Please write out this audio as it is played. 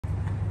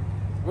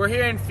We're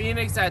here in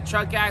Phoenix at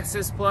Truck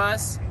Access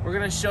Plus. We're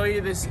gonna show you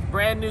this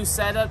brand new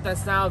setup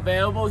that's now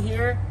available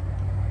here.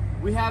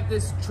 We have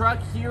this Truck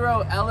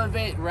Hero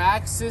Elevate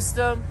rack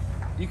system.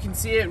 You can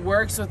see it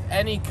works with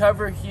any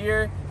cover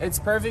here. It's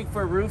perfect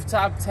for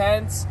rooftop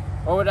tents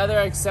or what other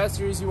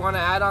accessories you wanna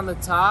add on the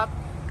top.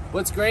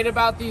 What's great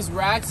about these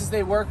racks is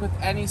they work with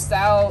any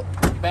style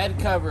bed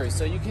cover.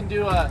 So you can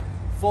do a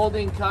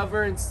folding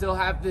cover and still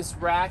have this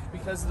rack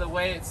because of the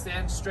way it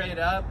stands straight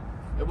up.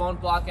 It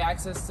won't block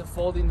access to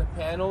folding the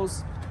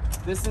panels.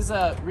 This is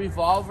a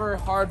Revolver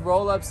hard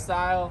roll-up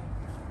style.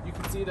 You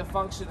can see the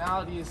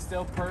functionality is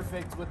still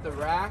perfect with the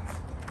rack.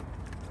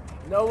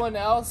 No one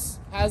else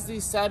has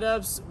these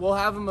setups. We'll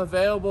have them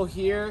available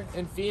here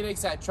in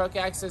Phoenix at Truck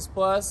Access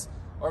Plus,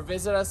 or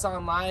visit us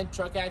online,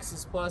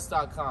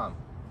 truckaccessplus.com.